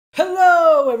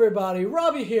Hello everybody,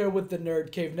 Robbie here with the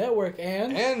Nerd Cave Network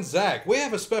and Zach. We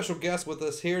have a special guest with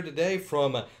us here today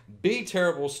from Be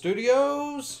Terrible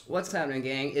Studios. What's happening,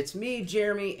 gang? It's me,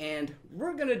 Jeremy, and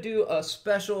we're gonna do a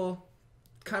special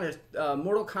kind of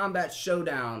Mortal Kombat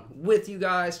showdown with you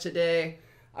guys today.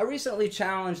 I recently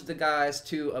challenged the guys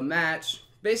to a match.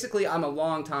 Basically, I'm a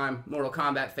longtime Mortal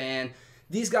Kombat fan.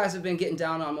 These guys have been getting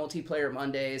down on multiplayer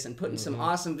Mondays and putting some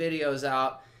awesome videos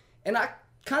out, and I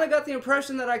kind of got the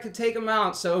impression that I could take them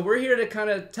out. So we're here to kind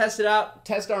of test it out,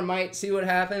 test our might, see what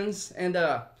happens. And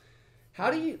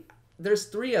there's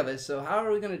three of us, so how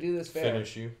are we going to do this fair?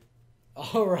 Finish you.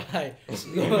 All right.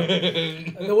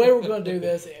 The way we're going to do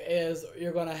this is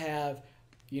you're going to have,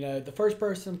 the first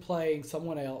person playing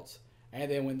someone else, and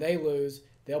then when they lose,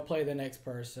 they'll play the next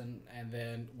person, and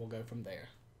then we'll go from there.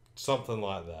 Something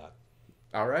like that.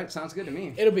 All right, sounds good to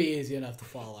me. It'll be easy enough to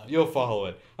follow. You'll follow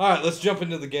it. All right, let's jump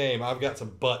into the game. I've got some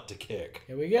butt to kick.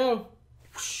 Here we go.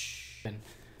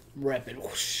 Rapid.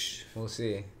 We'll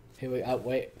see. Here we go.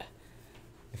 Wait.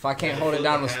 If I can't hold it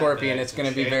down with Scorpion, it's going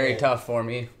to be very tough for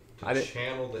me.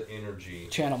 Channel the energy.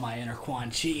 Channel my inner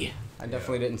Quan Chi. I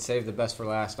definitely didn't save the best for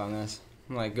last on this.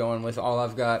 I'm like going with all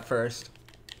I've got first.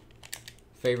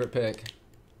 Favorite pick.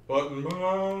 Button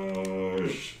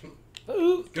mash.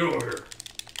 Ooh. Get over here.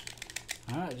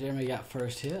 All right, Jeremy got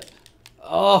first hit.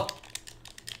 Oh,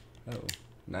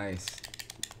 nice.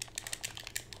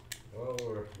 Well,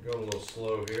 we're going a little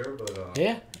slow here, but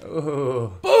yeah.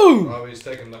 Oh, Boom. Robbie's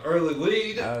taking the early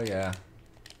lead. Oh yeah.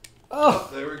 Oh,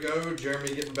 There we go.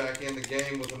 Jeremy getting back in the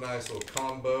game with a nice little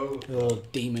combo. little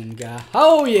demon guy.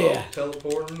 Oh yeah.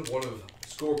 Teleporting, one of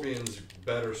Scorpion's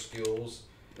better skills.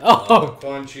 Oh.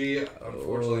 Quan Chi,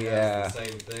 unfortunately, yeah. has the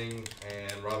same thing,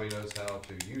 and Robbie knows how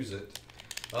to use it.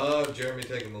 Jeremy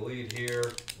taking the lead here.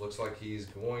 Looks like he's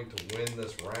going to win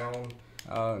this round.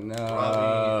 Oh no.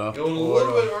 Robbie going a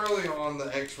little bit early on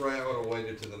the X ray. I would have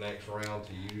waited to the next round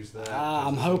to use that.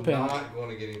 I'm hoping. Not going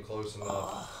to get him close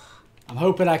enough. I'm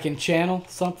hoping I can channel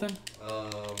something. I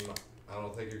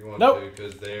don't think you're going Nope. to,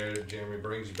 because there Jeremy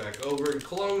brings you back over and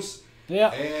close. Yeah.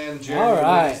 And Jeremy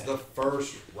wins the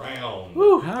first round.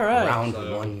 Woo. All right. Round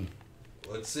So, one.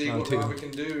 Let's see Round what two. Robbie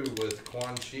can do with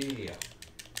Quan Chi.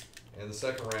 In the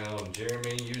second round,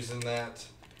 Jeremy using that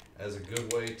as a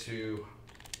good way to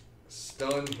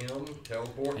stun him,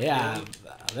 teleport Yeah. him.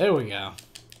 There we go.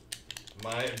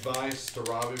 My advice to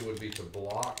Robbie would be to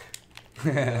block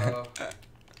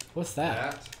What's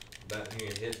that? that you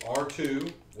hit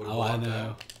R2. Would Oh, block I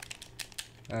know.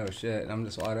 Oh shit, I'm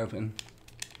just wide open.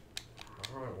 That.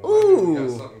 All right, well, maybe we Ooh.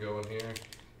 got something going here.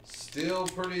 Still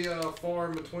pretty far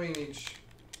in between each.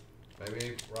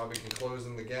 Maybe Robbie can close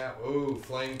in the gap. Ooh,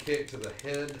 flame kick to the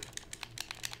head.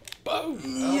 Boom.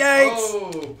 Yikes!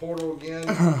 Oh, portal again.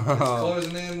 It's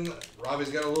closing in. Robbie's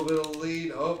got a little bit of a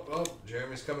lead. Oh,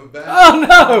 Jeremy's coming back. Oh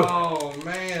no! Oh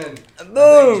man. I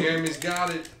Boom! think Jeremy's got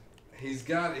it. He's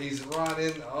right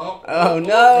in. Oh,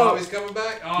 no. Robbie's coming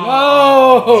back.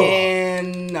 Oh. No!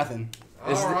 And nothing.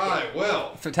 All right.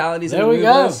 Well. Fatalities. There in the we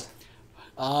go. list.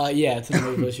 Yeah, it's in the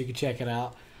move list. You can check it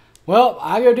out. Well,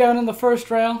 I go down in the first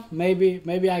round. Maybe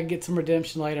I can get some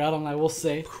redemption later. I don't know. We'll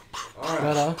see. All right.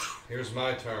 But here's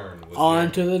my turn. With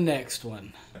on Jeremy. to the next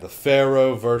one. The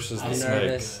Pharaoh versus the I'm Snake.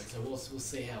 nervous. So we'll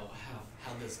see how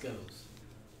this goes.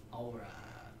 All right.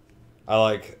 I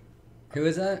like Who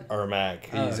is that? Ermac.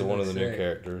 Oh, He's one of the new sick.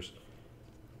 characters.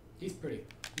 He's pretty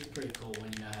cool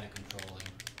when you know how to control him.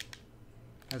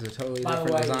 That's a totally By the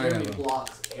different way, design Jeremy of him.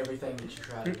 blocks everything that you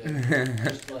try to do.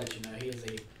 Just to let you know, he is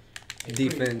a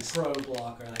Defense. pro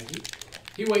blocker. Like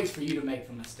he waits for you to make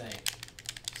the mistake.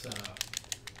 So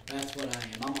that's what I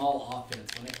am. I'm all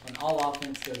offense. When all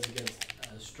offense goes against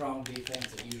a strong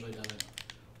defense, it usually doesn't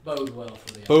bode well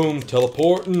for the Boom, offense.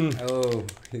 teleporting. Oh,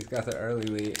 he's got the early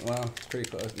lead. Well, it's pretty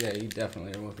close. Yeah, you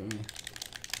definitely are whooping me.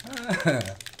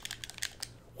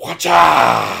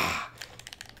 Watcha!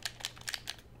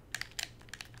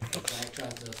 Zach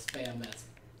tries to spam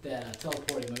that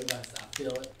teleporting move. I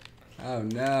feel it. Oh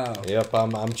no. Yep,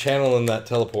 I'm channeling that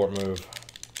teleport move.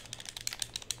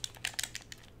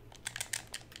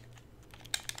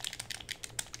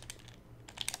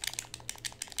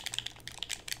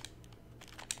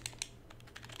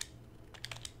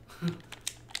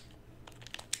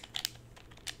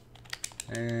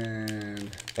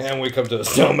 And we come to a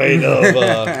stalemate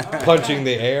of punching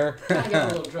the air. I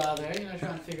got a little draw there.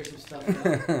 Trying to figure some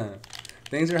stuff out.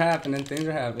 Things are happening. Things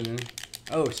are happening.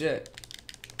 Oh shit.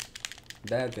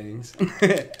 Bad things.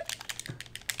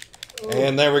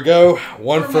 And there we go.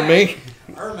 One for me.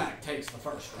 Ermac takes the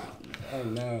first round. Oh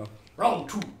no. Round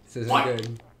two. This isn't Fight.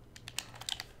 good.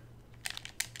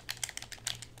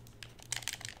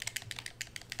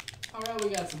 Alright, we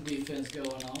got some defense going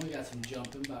on. We got some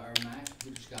jumping by our Mac.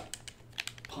 We just got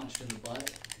punched in the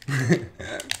butt.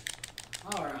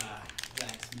 Alright,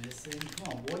 Zach's missing.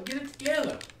 Come on, boy, get it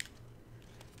together.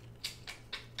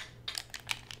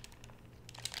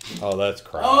 Oh, that's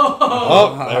crap.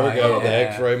 Oh, There we go. Yeah. The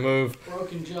X-ray move.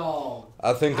 broken jaw.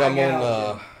 I think I'm I gonna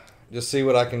got you. just see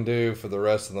what I can do for the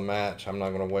rest of the match. I'm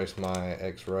not gonna waste my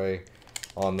X-ray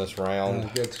on this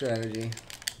round. Good strategy.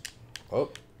 Oh,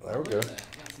 there we go.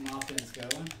 Got some offense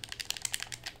going.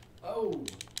 Oh,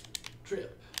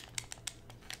 trip.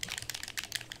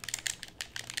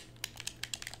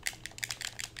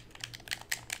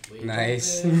 We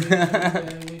Nice.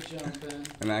 jumping, we jumping.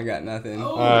 And I got nothing.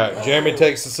 Oh. All right, Jeremy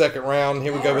takes the second round.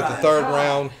 Here we go with the Alright, third tied.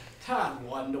 round. Tied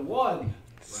 1-1.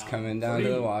 It's Round coming down to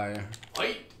 3. the wire.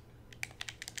 Fight.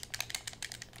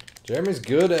 Jeremy's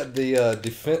good at the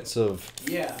defensive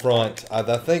Yeah. front. I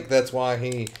think that's why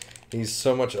he's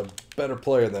so much a better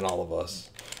player than all of us.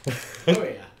 Oh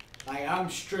yeah. Like I'm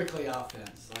strictly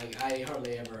offense. Like I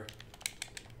hardly ever.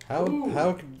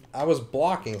 How I was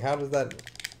blocking. How does that?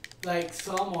 Like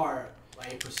some are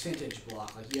like a percentage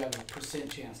block. Like you have a percent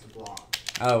chance to block.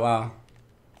 Oh, wow.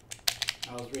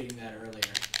 I was reading that earlier.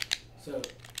 So,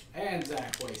 and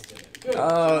Zach wasted it. Good.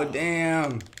 Oh, job.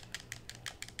 damn.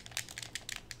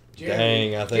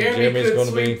 Dang, I think Jeremy Jeremy's could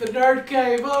gonna sweep be- the nerd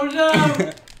cave. Oh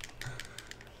no!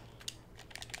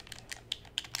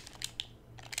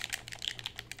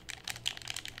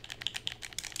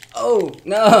 Oh,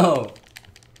 no.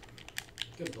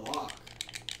 Good block.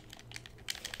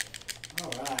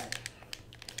 All right.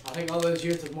 I think all those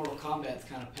years of Mortal Kombat's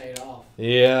kind of paid off.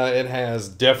 Yeah, it has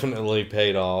definitely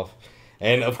paid off.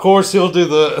 And of course he'll do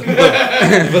the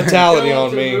vitality Go on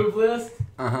to the me. move list.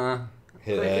 Uh-huh.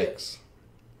 Hit Click it. X.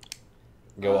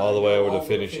 Go all the way go over all to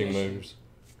the way finishing finishing. moves.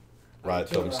 Right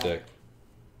to the thumb right. stick.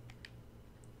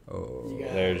 Oh. You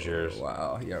got There's yours.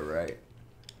 Wow, you're right.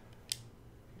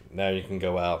 Now you can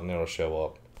go out and it'll show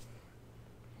up.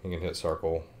 You can hit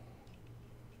circle.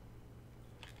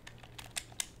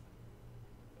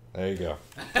 There you go.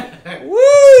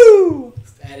 Woo!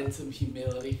 Just added some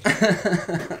humility.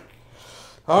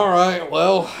 All right,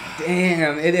 well.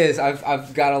 Damn, it is.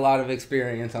 I've got a lot of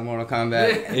experience on Mortal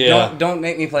Kombat. Yeah. Don't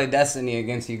make me play Destiny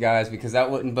against you guys because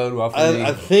that wouldn't bode well for me.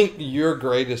 I think your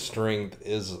greatest strength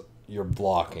is your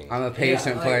blocking. I'm a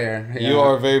patient like- player. You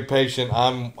are very patient.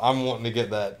 I'm wanting to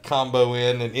get that combo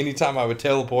in, and anytime I would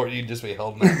teleport, you'd just be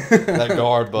holding that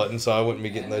guard button, so I wouldn't be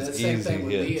getting And those the same easy thing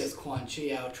with me hits. is Quan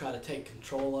Chi. I would try to take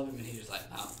control of him, and he was like,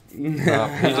 no. He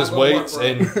just Not gonna waits,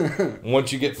 work, and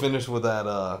once you get finished with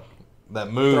that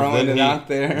move, Throwing then it out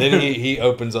there. then he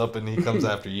opens up and he comes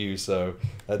after you. So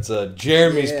that's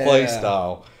Jeremy's play Yeah.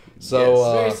 style.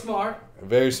 So Very smart.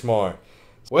 very smart.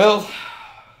 Well,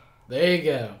 There you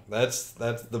go. that's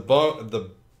the bun. The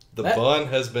That- bun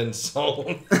has been sold.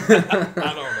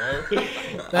 I don't know.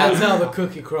 That's how the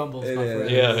cookie crumbles, It my is.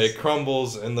 friend. Yeah, it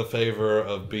crumbles in the favor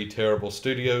of Be Terrible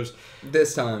Studios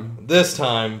This time. this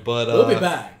time, but We'll be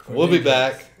back. for We'll be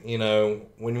vengeance. back. You know,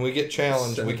 when we get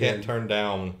challenged, So we can't good. turn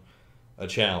down a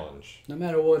challenge, No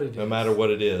matter what it is. no matter what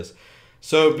it is.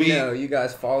 So be You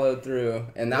guys followed through,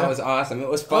 and that Yeah. was awesome. It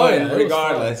was Oh, fun, yeah, it was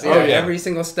regardless. fun. Oh, yeah. Every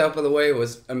single step of the way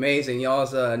was amazing.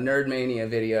 Y'all's Nerd Mania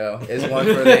video is one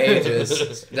for the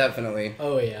ages, definitely.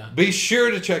 Oh, yeah. be sure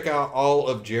to check out all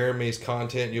of Jeremy's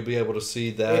content. You'll be able to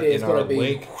see that It is in our going to be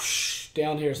link. whoosh,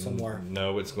 down here somewhere.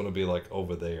 No, it's going to be like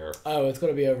over there. Oh, it's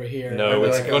going to be over here. No, Maybe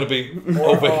it's like going to be Or-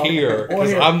 over or- here or because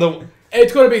here. I'm the.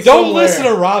 It's going to be Don't somewhere. listen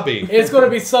to Robbie. It's going to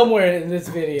be somewhere in this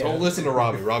video. Don't listen to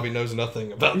Robbie. Robbie knows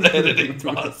nothing about the editing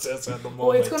process at the moment.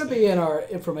 Well, it's going to be in our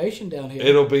information down here.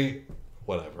 It'll be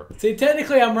whatever. See,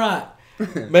 technically, I'm right.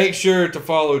 Make sure to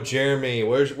follow Jeremy.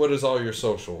 What is all your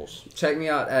socials? Check me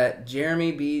out at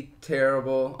Jeremy B.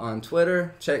 Terrible on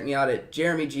Twitter. Check me out at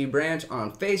Jeremy G. Branch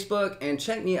on Facebook. And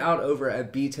check me out over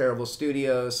at B. Terrible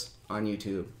Studios on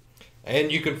YouTube.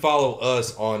 And you can follow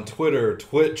us on Twitter,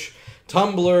 Twitch,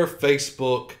 Tumblr,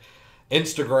 Facebook,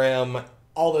 Instagram,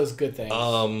 All those good things.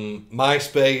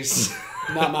 MySpace.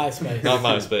 Not MySpace. Not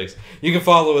MySpace. You can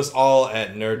follow us all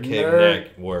at Nerd Cave Nerd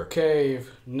Network.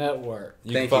 Cave Network.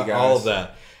 You Thank can you, find all guys. of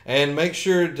that. And make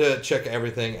sure to check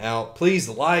everything out. Please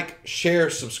like, share,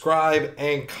 subscribe,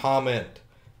 and comment.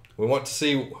 We want to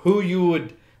see who you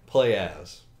would play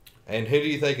as. And who do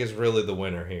you think is really the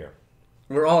winner here?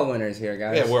 We're all winners here,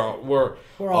 guys. Yeah, we're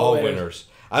We're all all winners. winners.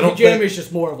 I don't Jeremy's think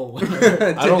just more of a winner.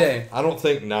 Today. I don't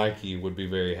think Nike would be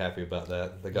very happy about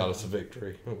that. They got us a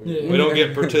victory. Yeah. We don't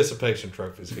get participation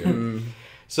trophies here.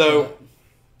 So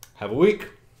have a week.